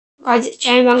Guys, it's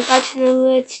Jamie. I'm glad to know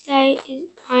where today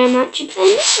I am actually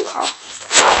playing Minecraft.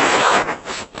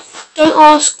 Don't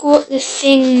ask what the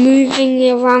thing moving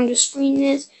around the screen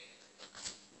is,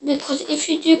 because if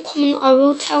you do comment, I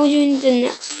will tell you in the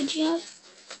next video.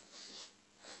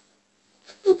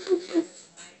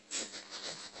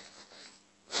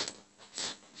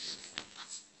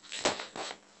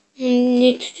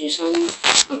 Need to do something?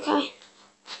 Okay.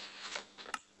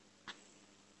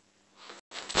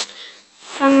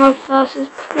 Fangos versus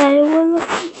player we're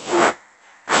looking for.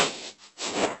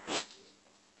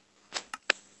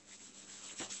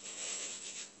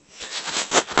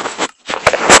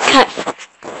 Okay.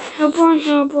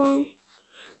 Herobrine.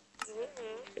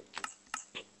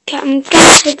 Okay, I'm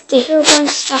gonna take the Herobrine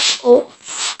stuff off.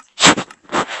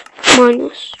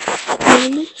 Minus.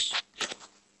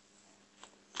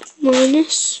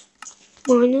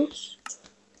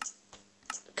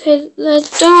 Okay,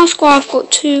 don't ask why I've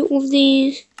got two of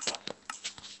these.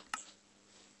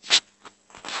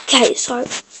 Okay, so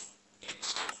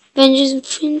Avengers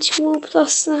Infinity War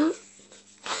plus that.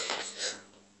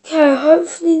 Okay,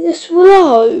 hopefully this will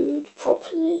load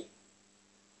properly.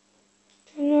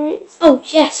 Oh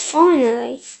yes,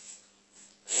 finally.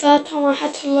 Third time I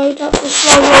had to load up the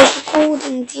slow wave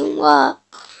recording, didn't work.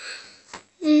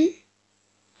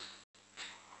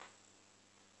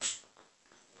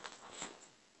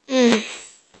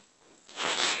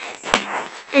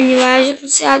 Anyway, as you can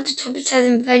see at the top it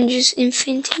says Avengers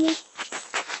Infinity War.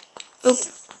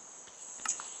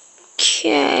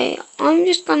 Okay, I'm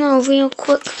just gonna real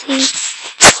quickly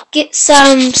get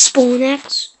some spawn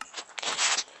eggs.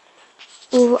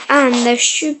 Oh, and there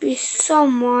should be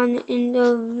someone in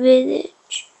the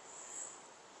village.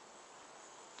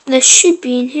 There should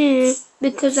be in here,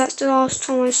 because that's the last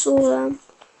time I saw them.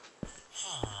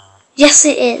 Yes,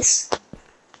 it is.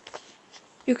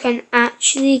 You can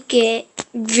actually get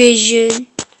vision.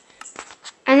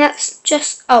 And that's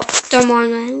just, oh, don't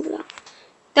mind that.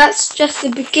 That's just the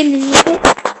beginning of it.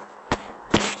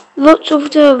 Lots of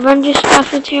the Avengers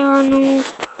stuff is here and all,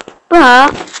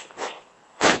 but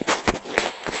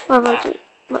what was it?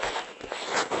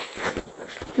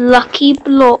 Lucky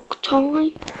block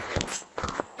time.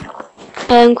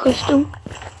 Crystal.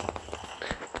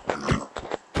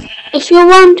 If you're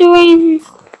wondering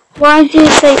why do you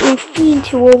say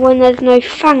Infinity War when there's no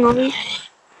Thanos?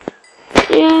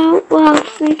 Yeah, well,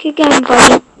 think again,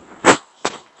 buddy.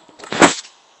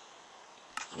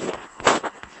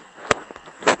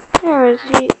 Where is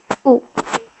he? Oh,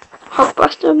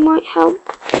 Hulkbuster might help.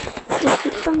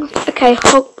 Okay,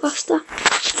 Hulkbuster.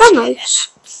 Thanos.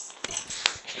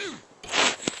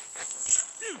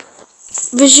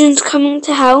 Vision's coming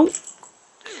to help.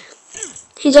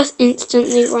 He just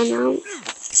instantly ran out.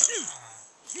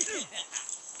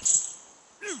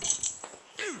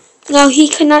 Now he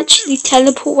can actually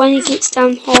teleport when he gets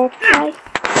down halfway.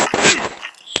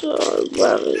 So,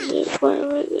 where is it?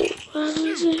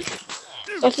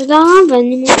 But I don't have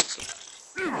any more.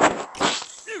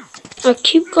 I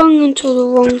keep going into the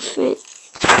wrong thing.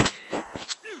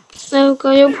 There we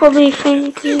go, you'll probably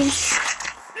think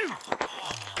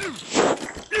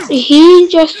he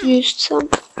just used some.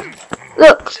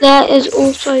 Look, there is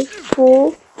also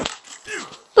 4.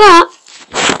 But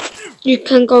you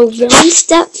can go one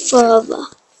step further.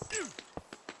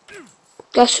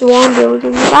 Guess who I'm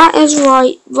building? That is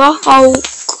right, the Hulk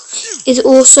is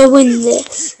also in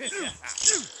this.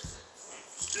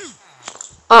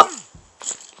 Oh,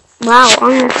 wow,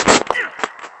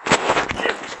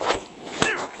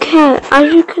 okay,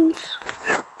 as you can,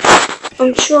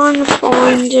 I'm trying to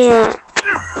find it.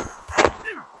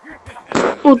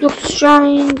 Oh, Doctor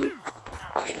Strange.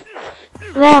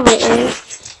 There it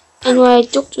is. Anyway,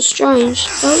 Doctor Strange.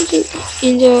 That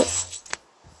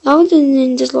wasn't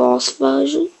in the last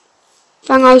version.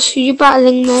 Thanos, who you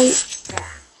battling, mate?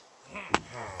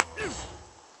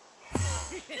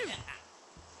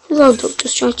 Hello, Doctor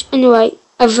Strange. Anyway,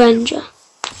 Avenger.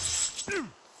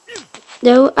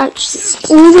 No,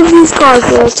 actually, all of these guys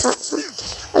will attack them.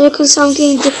 As you can see, I'm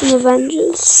getting different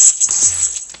Avengers.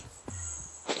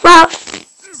 Well,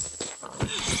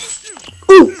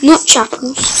 ooh, not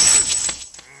Shackles.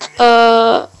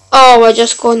 Oh, I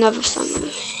just got another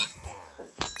Thanos.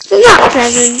 Isn't that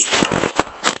pleasant?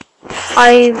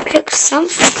 I picked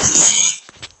something.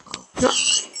 No.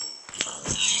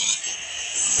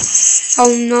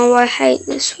 Oh no, I hate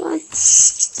this one.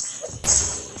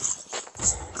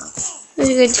 There's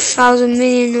a good 1,000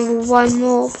 million of one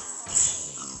mob.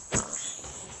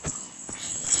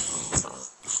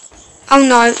 Oh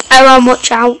no, everyone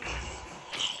watch out.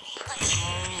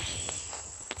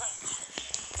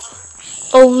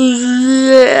 Oh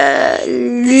yeah,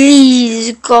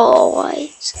 these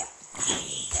guys.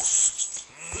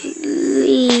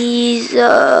 These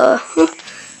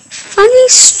funny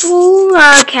story.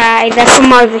 Okay, they're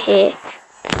from over here.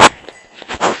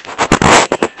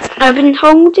 I've been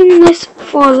holding this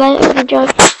for a later video,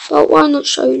 but why not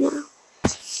show you now?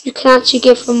 You can actually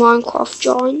get the Minecraft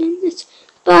giant in this,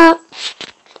 but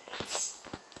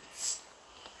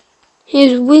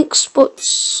here's weak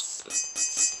spots.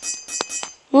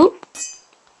 What?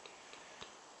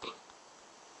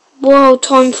 Whoa,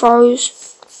 time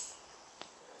froze.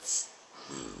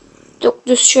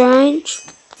 Doctor Strange.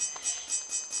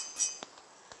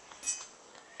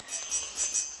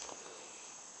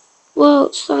 Well,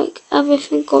 it's like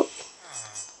everything got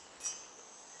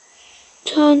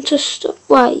turned to stop.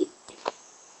 Wait.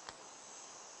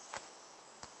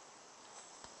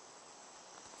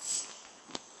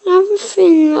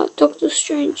 Everything like Doctor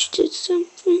Strange did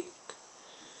something.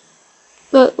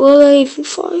 But will they even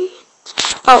fire?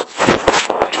 Oh,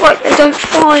 right, they don't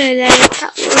fire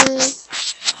then.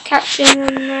 Captain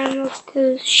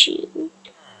America's shield.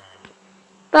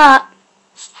 But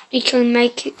we can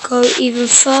make it go even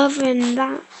further than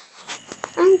that.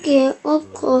 And get,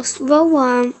 of course,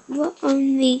 the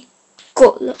only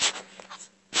gauntlet.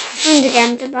 And the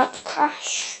game's about to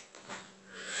crash.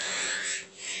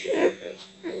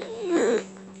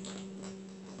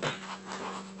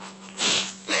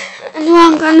 Anyway,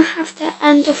 I'm going to have to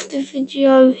end off the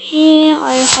video here.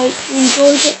 I hope you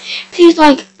enjoyed it. Please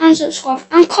like and subscribe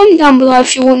and comment down below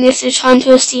if you want this to turn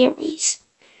to a series.